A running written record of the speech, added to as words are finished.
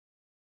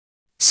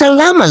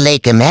Salam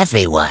alaikum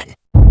everyone.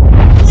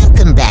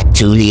 Welcome back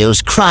to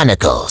Leo's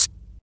Chronicles,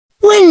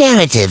 where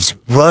narratives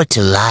roar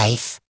to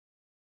life.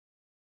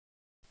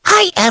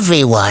 Hi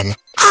everyone,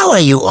 how are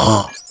you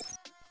all?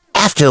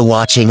 After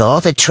watching all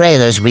the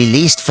trailers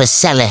released for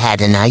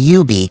Selahaddin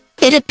Eyyubi,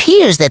 it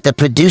appears that the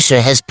producer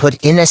has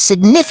put in a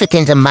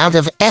significant amount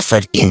of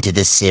effort into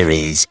the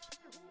series.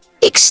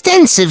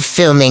 Extensive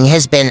filming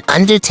has been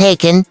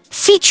undertaken,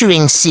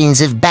 featuring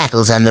scenes of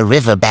battles on the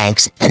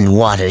riverbanks and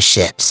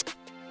waterships.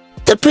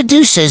 The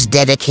producer's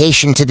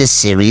dedication to the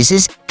series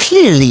is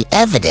clearly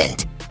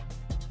evident.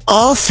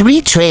 All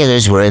 3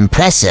 trailers were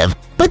impressive,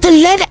 but the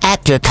lead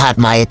actor caught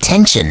my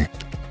attention.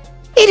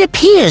 It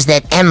appears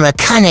that Emre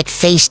Konuk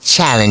faced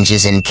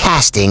challenges in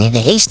casting and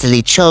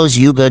hastily chose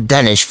Ugur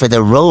Gunes for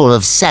the role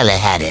of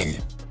Selahaddin.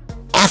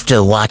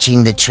 After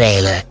watching the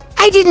trailer,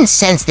 I didn't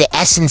sense the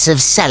essence of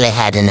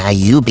Selahaddin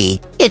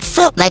Eyyubi. It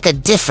felt like a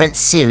different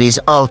series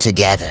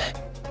altogether.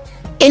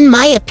 In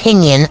my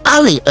opinion,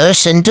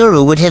 Ersan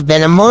Duru would have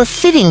been a more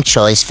fitting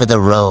choice for the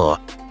role.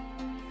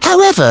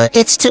 However,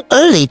 it's too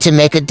early to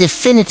make a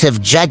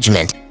definitive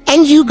judgment,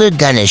 and Ugur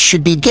Gunes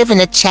should be given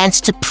a chance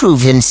to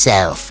prove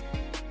himself.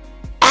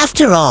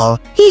 After all,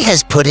 he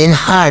has put in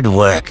hard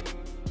work.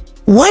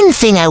 One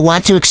thing I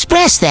want to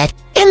express that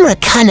Emre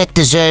Konuk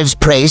deserves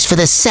praise for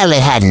the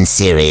Selahaddin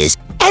series,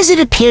 as it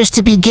appears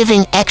to be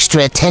giving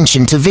extra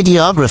attention to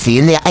videography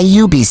in the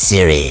Eyyubi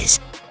series.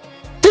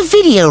 The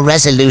video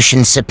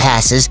resolution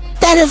surpasses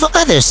that of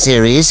other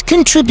series,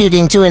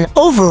 contributing to an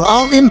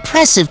overall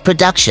impressive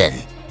production.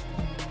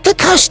 The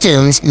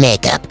costumes,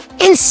 makeup,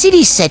 and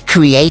city set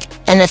create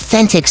an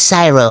authentic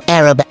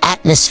Syro-Arab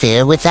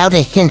atmosphere without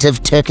a hint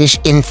of Turkish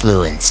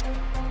influence.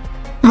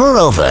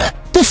 Moreover,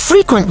 the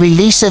frequent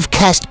release of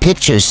cast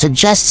pictures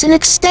suggests an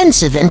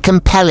extensive and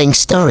compelling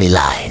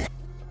storyline.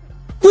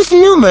 With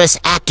numerous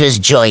actors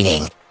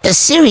joining, the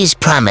series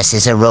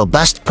promises a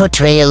robust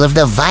portrayal of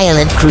the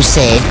violent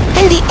crusade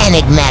and the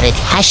enigmatic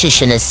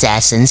Hashashin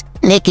assassins,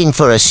 making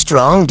for a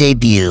strong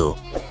debut.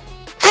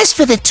 As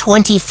for the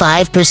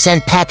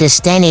 25%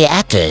 Pakistani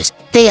actors,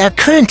 they are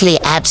currently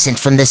absent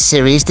from the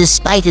series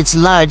despite its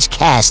large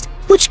cast,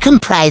 which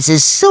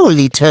comprises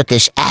solely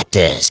Turkish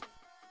actors.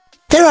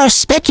 There are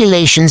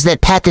speculations that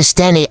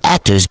Pakistani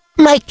actors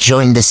might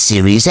join the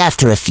series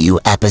after a few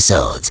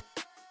episodes.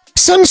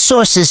 Some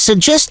sources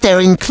suggest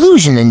their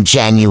inclusion in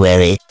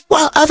January,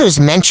 while others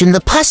mention the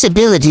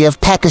possibility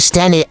of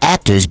Pakistani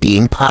actors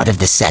being part of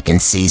the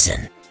second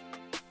season.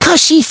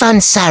 Kashif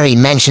Ansari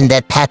mentioned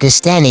that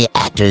Pakistani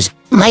actors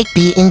might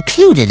be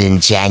included in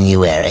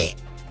January.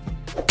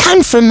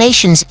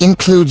 Confirmations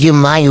include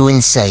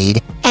Humayun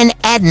Saeed and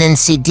Adnan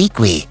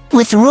Siddiqui,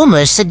 with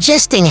rumors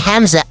suggesting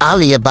Hamza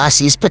Ali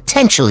Abbasi's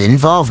potential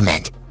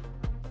involvement.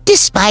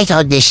 Despite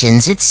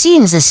auditions, it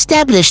seems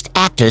established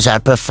actors are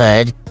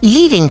preferred,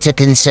 leading to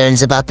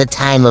concerns about the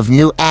time of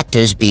new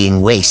actors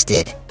being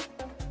wasted.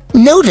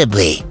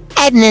 Notably,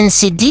 Adnan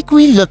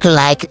Siddiqui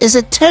lookalike is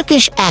a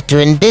Turkish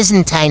actor in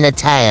Byzantine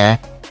attire.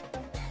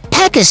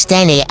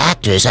 Pakistani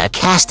actors are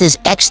cast as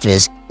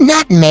extras,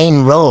 not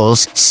main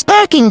roles,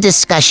 sparking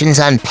discussions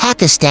on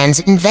Pakistan's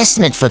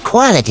investment for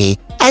quality.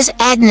 As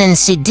Adnan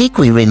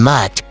Siddiqui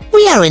remarked,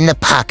 "We are in the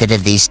pocket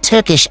of these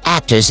Turkish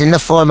actors in the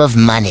form of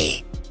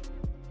money."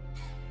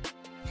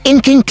 In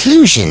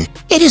conclusion,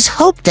 it is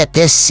hoped that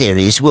this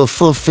series will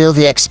fulfill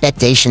the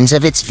expectations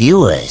of its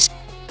viewers.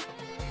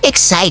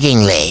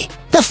 Excitingly,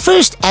 the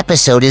first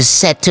episode is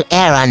set to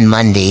air on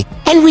Monday,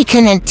 and we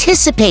can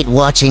anticipate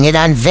watching it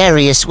on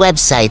various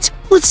websites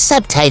with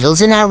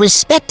subtitles in our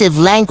respective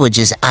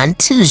languages on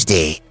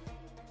Tuesday.